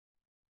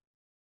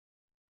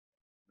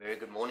Very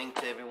good morning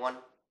to everyone.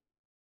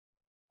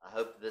 I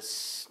hope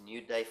this new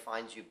day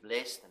finds you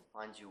blessed and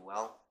finds you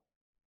well.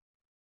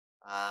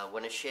 I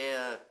want to share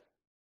a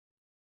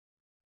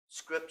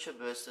scripture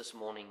verse this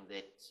morning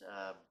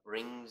that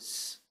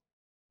brings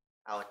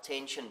our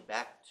attention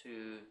back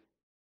to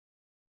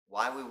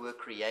why we were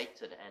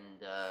created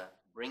and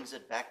brings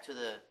it back to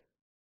the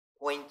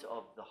point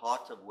of the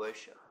heart of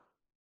worship.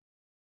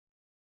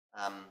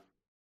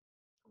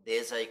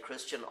 There's a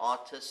Christian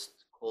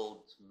artist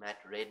called Matt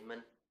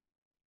Redman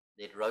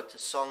that wrote a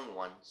song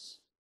once,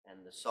 and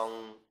the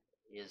song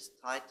is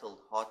titled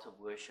Heart of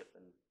Worship.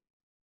 And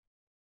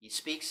he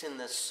speaks in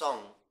this song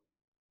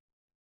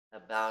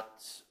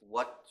about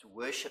what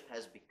worship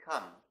has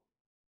become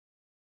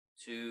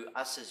to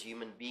us as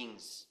human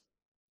beings.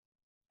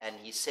 And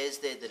he says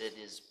there that it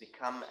has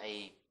become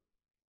a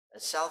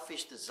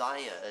selfish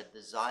desire, a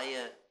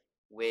desire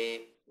where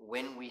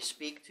when we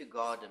speak to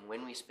God and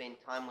when we spend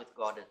time with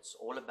God, it's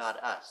all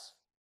about us.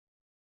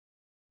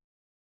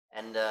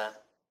 And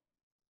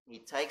he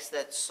takes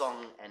that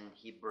song and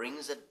he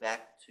brings it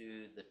back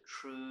to the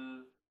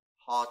true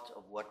heart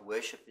of what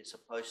worship is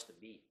supposed to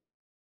be.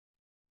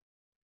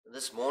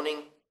 This morning,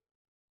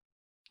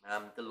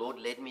 the Lord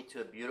led me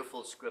to a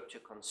beautiful scripture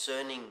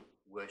concerning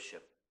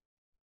worship.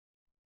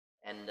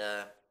 And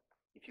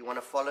if you want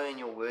to follow in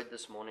your word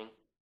this morning,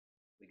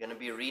 we're going to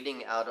be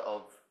reading out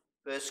of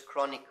 1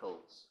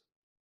 Chronicles,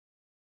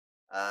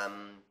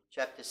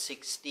 chapter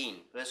 16.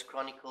 1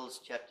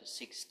 Chronicles, chapter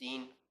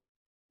 16.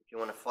 If you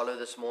want to follow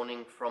this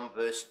morning from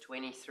verse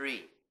 23.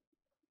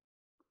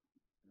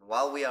 And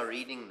while we are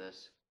reading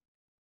this,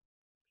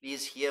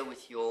 please hear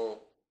with your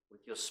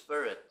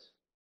spirit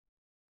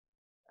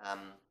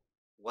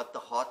what the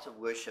heart of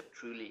worship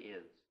truly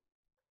is.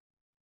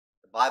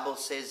 The Bible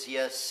says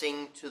here,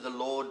 "Sing to the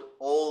Lord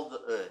all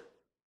the earth.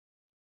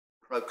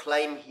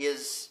 Proclaim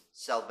his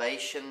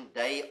salvation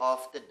day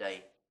after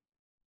day.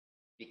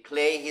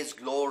 Declare his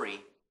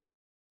glory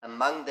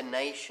among the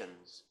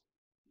nations,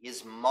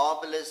 his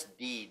marvelous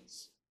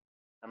deeds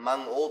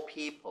among all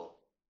people.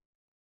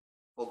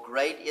 For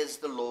great is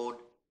the Lord,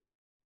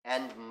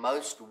 and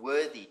most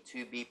worthy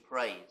to be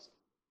praised.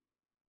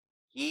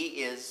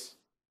 He is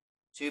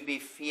to be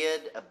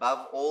feared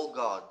above all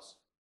gods,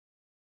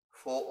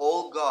 for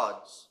all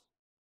gods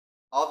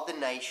of the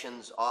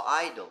nations are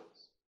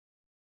idols,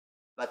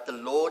 but the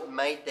Lord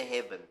made the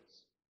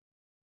heavens.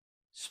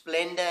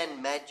 Splendor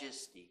and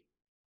majesty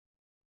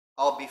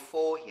are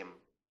before him.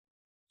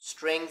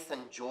 Strength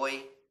and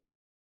joy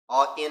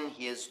are in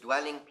his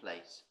dwelling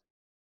place.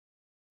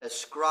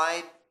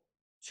 Ascribe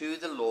to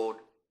the Lord,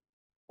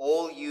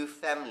 all you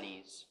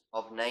families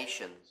of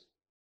nations.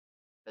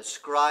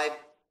 Ascribe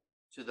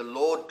to the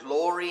Lord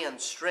glory and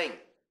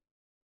strength.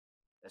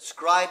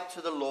 Ascribe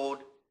to the Lord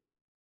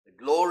the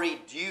glory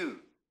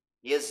due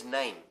his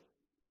name.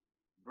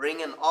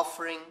 Bring an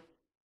offering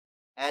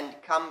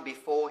and come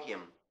before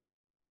him.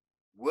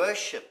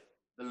 Worship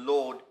the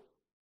Lord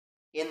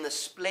in the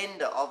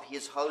splendor of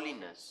his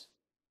holiness.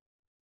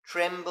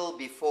 Tremble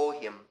before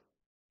him,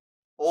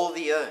 all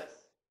the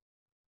earth.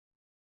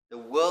 The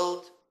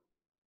world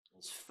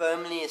is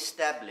firmly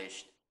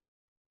established,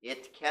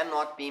 it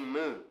cannot be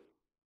moved.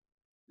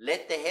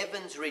 Let the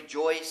heavens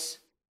rejoice,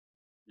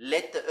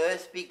 let the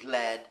earth be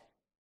glad.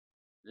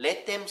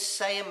 Let them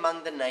say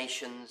among the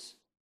nations,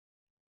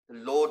 the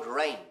Lord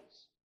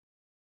reigns.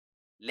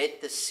 Let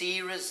the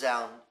sea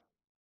resound,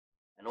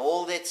 and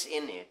all that's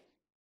in it.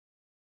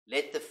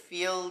 Let the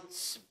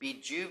fields be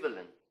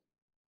jubilant,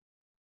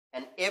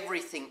 and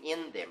everything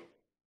in them.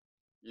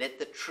 Let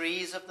the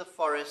trees of the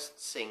forest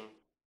sing.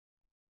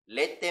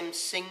 Let them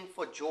sing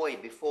for joy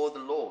before the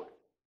Lord.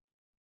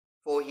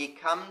 For he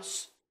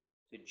comes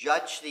to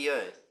judge the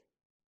earth.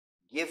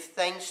 Give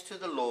thanks to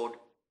the Lord,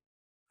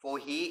 for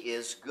he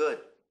is good.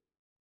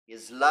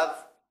 His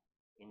love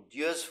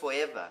endures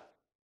forever.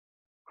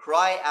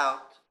 Cry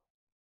out,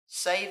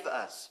 save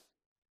us,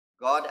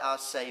 God our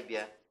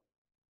Savior.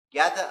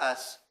 Gather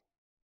us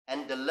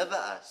and deliver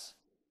us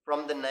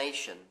from the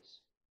nations,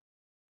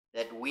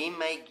 that we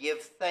may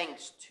give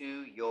thanks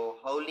to your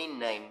holy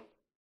name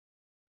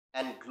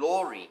and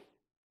glory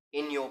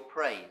in your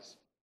praise.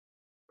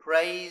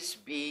 Praise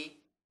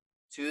be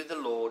to the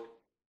Lord,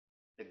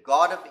 the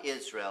God of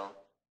Israel,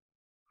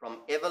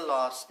 from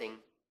everlasting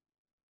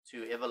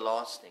to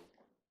everlasting."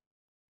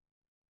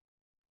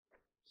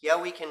 Here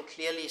we can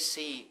clearly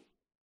see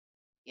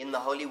in the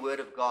holy word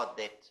of God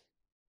that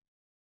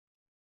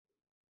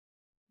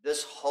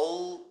this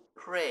whole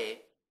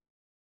prayer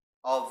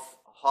of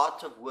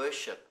heart of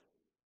worship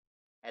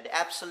had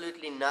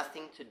absolutely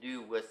nothing to do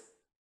with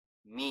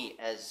me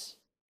as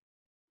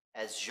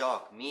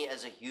Jacques, me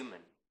as a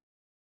human.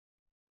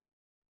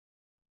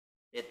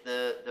 That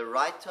the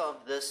writer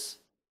of this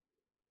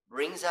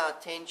brings our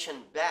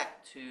attention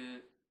back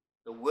to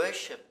the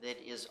worship that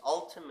is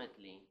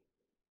ultimately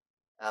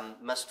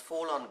must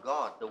fall on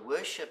God. The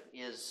worship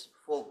is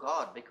for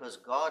God because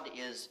God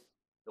is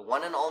the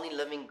one and only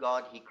living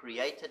God. He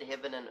created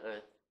heaven and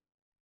earth.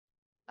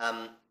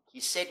 He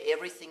set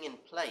everything in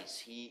place.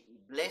 He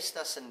blessed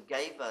us and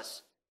gave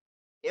us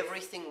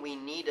everything we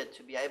needed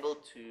to be able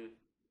to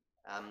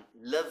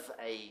live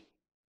a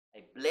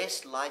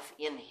blessed life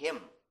in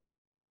Him.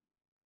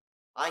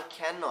 I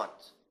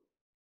cannot,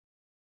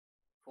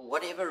 for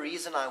whatever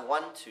reason I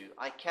want to,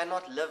 I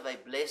cannot live a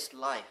blessed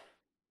life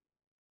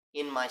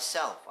in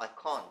myself. I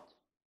can't.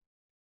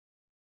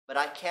 But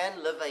I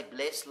can live a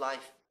blessed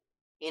life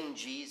in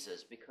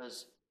Jesus,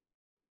 because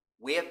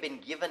we have been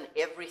given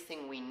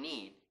everything we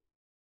need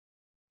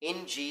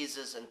in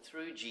Jesus and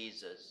through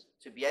Jesus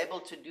to be able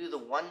to do the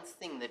one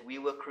thing that we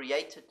were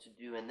created to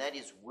do, and that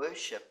is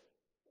worship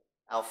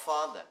our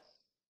Father.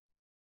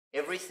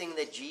 Everything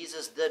that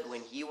Jesus did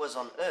when He was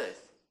on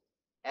earth,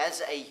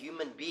 as a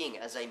human being,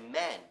 as a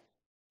man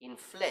in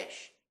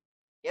flesh,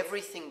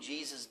 everything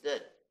Jesus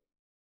did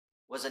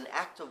was an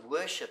act of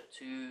worship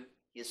to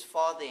His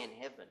Father in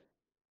heaven.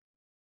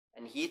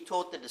 And He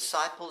taught the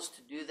disciples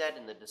to do that,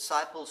 and the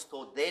disciples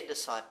taught their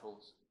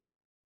disciples.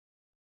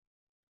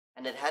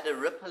 And it had a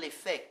ripple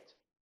effect.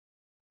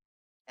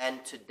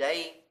 And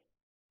today,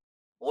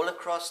 all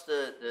across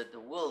the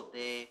world,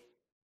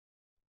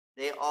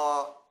 there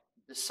are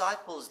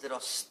disciples that are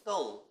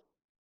still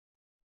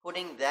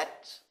putting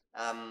that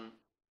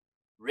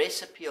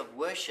recipe of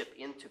worship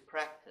into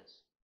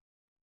practice.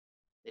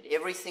 That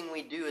everything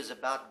we do is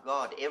about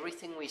God.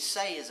 Everything we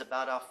say is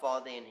about our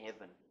Father in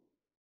heaven.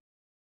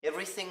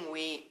 Everything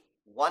we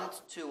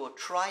want to or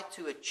try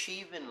to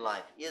achieve in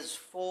life is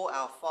for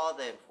our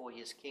Father and for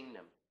His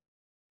kingdom.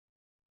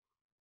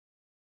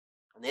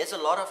 And there's a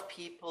lot of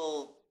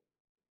people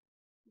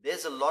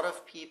that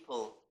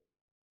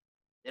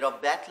are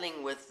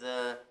battling with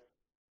the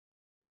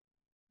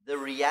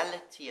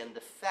reality and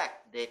the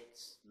fact that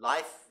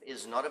life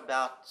is not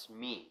about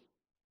me.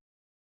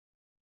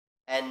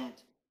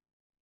 And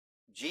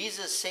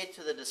Jesus said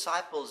to the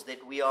disciples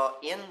that we are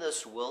in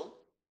this world,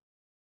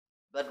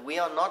 but we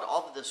are not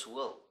of this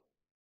world.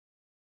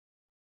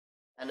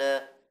 And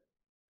a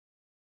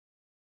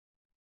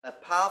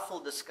powerful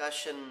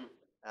discussion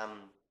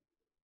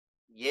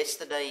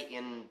yesterday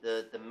in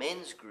the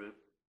men's group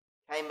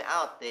came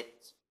out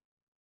that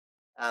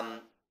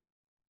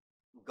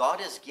God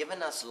has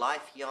given us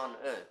life here on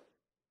earth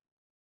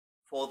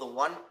for the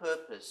one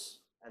purpose,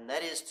 and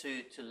that is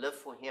to live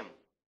for Him.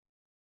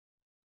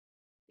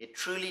 It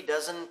truly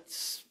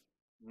doesn't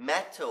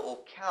matter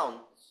or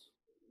count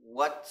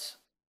what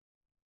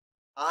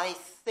I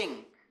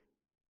think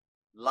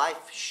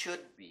life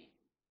should be.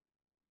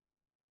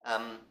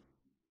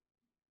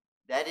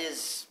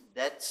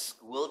 That's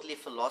worldly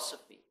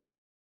philosophy.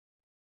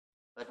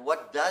 But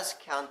what does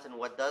count and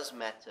what does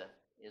matter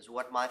is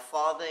what my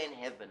Father in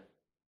heaven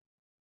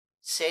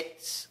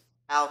sets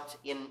out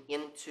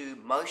into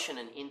motion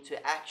and into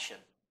action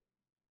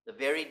the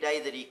very day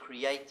that He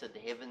created the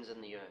heavens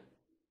and the earth.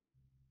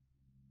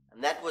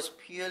 And that was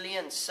purely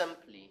and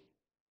simply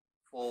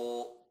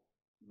for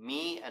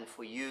me and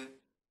for you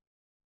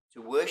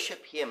to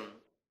worship Him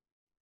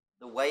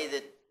the way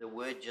that the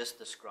word just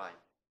described.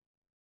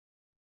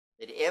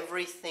 That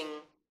everything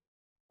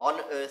on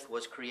earth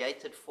was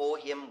created for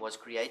Him, was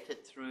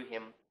created through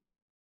Him.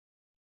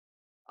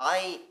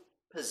 I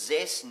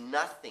possess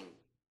nothing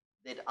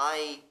that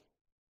I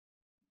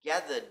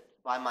gathered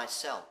by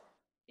myself.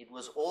 It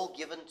was all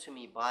given to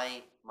me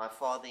by my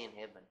Father in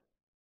heaven.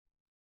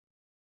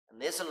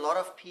 And there's a lot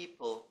of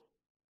people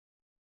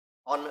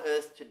on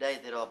earth today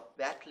that are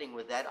battling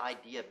with that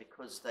idea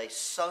because they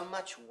so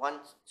much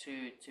want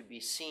to be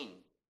seen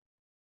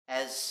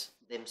as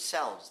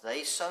themselves.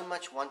 They so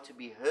much want to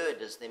be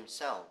heard as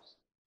themselves.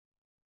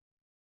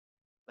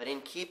 But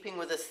in keeping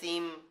with the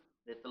theme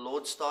that the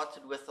Lord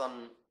started with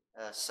on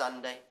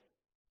Sunday,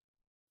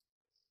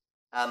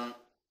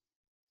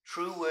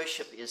 true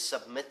worship is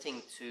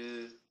submitting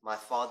to my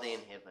Father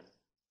in heaven,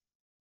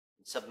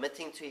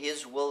 submitting to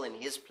His will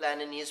and His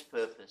plan and His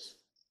purpose.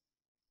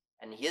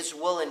 And His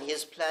will and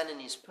His plan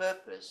and His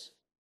purpose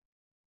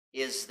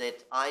is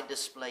that I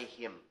display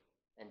Him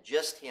and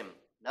just Him,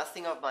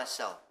 nothing of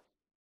myself.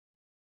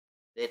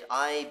 That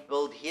I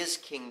build His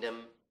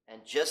kingdom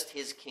and just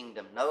His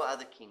kingdom, no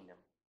other kingdom.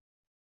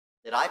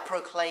 That I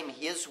proclaim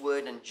His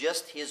word and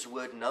just His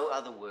word, no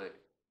other word.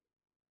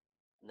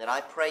 And that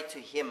I pray to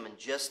Him and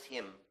just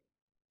Him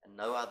and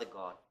no other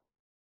God.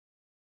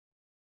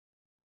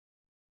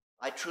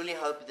 I truly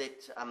hope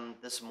that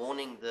this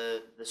morning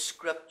the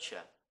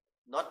scripture,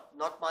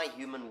 not my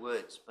human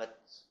words, but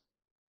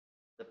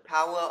the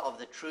power of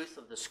the truth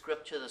of the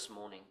scripture this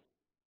morning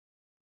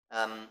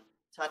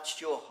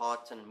touched your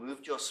heart and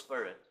moved your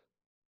spirit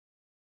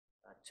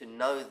to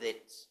know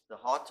that the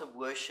heart of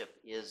worship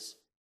is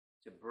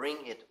to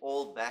bring it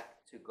all back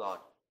to God,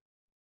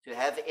 to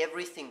have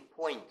everything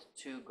point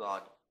to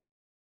God,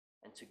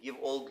 and to give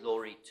all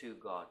glory to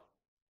God.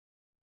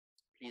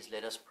 Please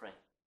let us pray.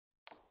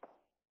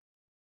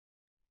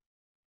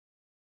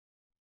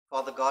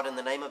 Father God, in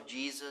the name of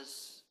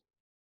Jesus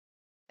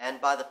and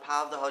by the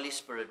power of the Holy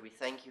Spirit, we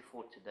thank You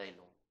for today,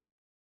 Lord.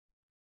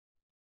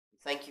 We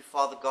thank You,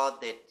 Father God,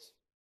 that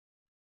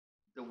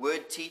the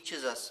word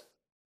teaches us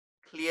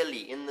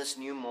clearly in this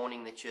new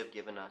morning that You have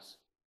given us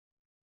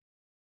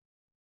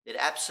that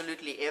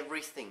absolutely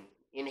everything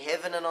in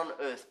heaven and on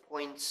earth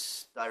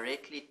points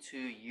directly to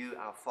you,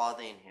 our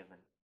Father in heaven.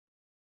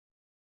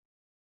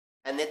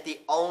 And that the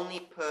only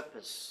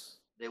purpose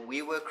that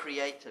we were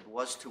created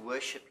was to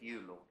worship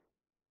you, Lord.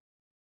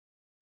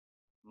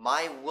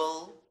 My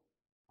will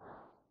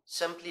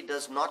simply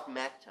does not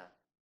matter.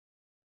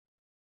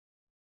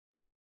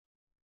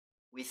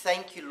 We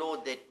thank you,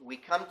 Lord, that we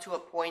come to a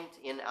point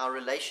in our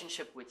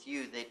relationship with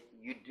you that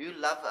you do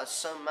love us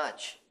so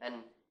much. And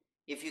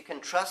if you can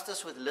trust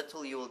us with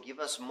little, you will give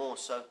us more.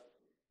 So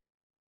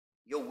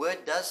your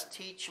word does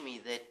teach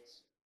me that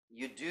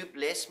you do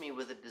bless me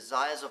with the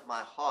desires of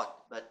my heart,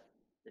 but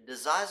the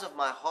desires of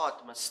my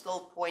heart must still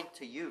point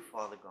to you,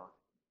 Father God.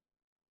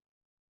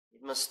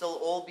 It must still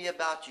all be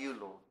about you,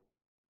 Lord.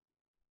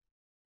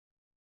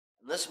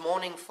 And this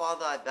morning,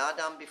 Father, I bow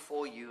down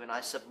before you and I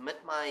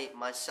submit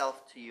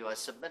myself to you. I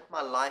submit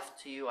my life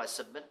to you. I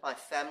submit my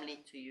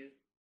family to you.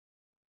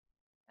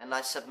 And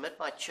I submit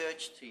my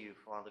church to you,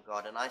 Father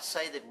God. And I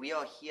say that we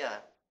are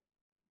here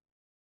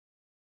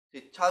to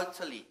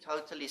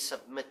totally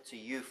submit to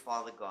you,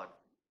 Father God.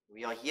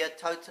 We are here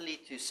totally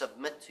to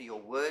submit to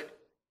your word.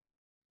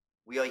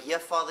 We are here,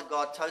 Father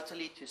God,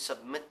 totally to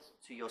submit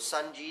to your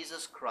Son,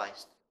 Jesus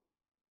Christ,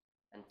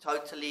 and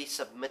totally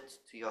submit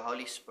to your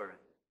Holy Spirit.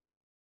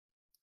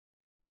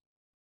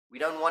 We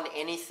don't want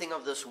anything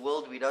of this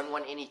world. We don't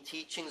want any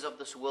teachings of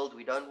this world.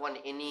 We don't want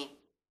any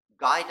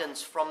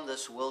guidance from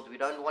this world. We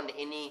don't want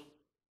any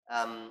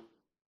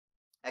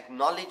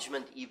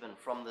acknowledgement even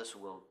from this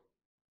world.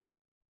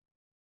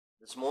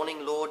 This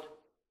morning, Lord,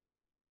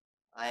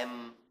 I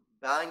am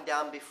bowing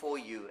down before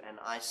you and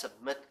I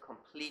submit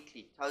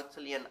completely,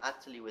 totally and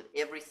utterly with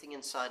everything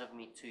inside of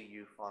me to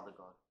you, Father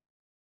God.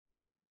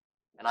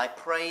 And I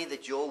pray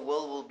that your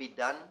will be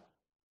done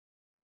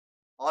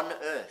on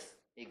earth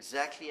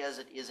exactly as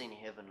it is in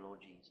heaven,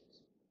 Lord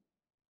Jesus.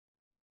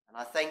 And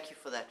I thank you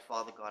for that,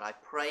 Father God. I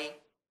pray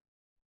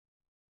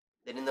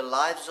that in the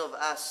lives of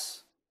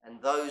us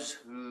and those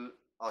who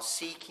are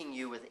seeking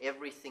you with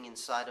everything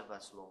inside of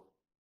us,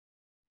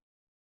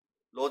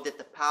 Lord, that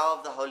the power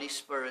of the Holy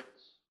Spirit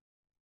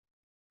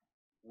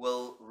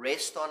will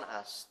rest on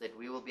us, that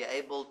we will be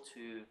able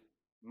to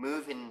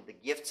move in the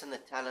gifts and the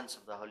talents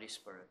of the Holy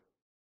Spirit.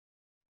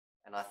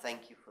 And I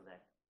thank you for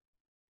that.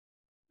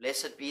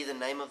 Blessed be the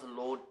name of the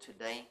Lord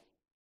today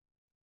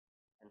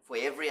and for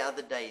every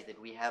other day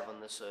that we have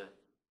on this earth.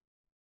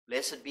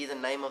 Blessed be the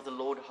name of the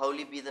Lord.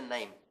 Holy be the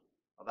name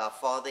of our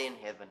Father in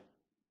heaven.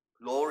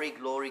 Glory,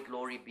 glory,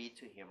 glory be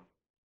to him.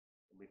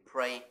 And we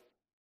pray,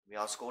 we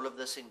ask all of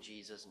this in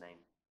Jesus' name.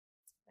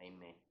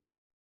 Amen.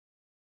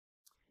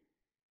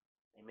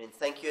 Amen.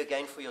 Thank you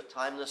again for your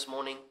time this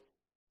morning.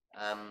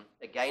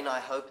 Again, I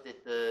hope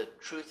that the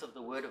truth of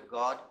the Word of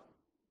God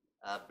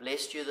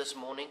blessed you this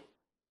morning.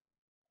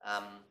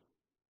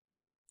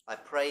 I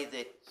pray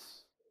that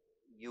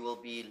you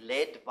will be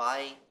led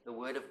by the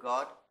Word of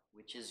God,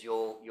 which is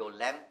your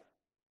lamp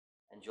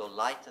and your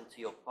light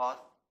unto your path.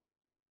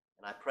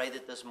 And I pray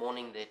that this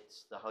morning that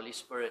the Holy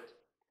Spirit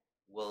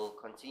will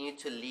continue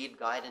to lead,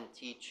 guide, and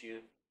teach you,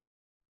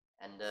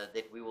 and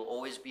that we will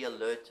always be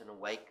alert and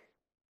awake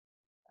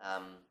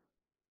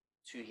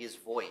to his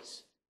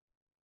voice.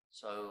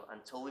 So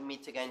until we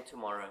meet again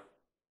tomorrow,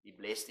 be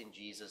blessed in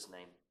Jesus'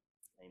 name.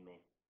 Amen.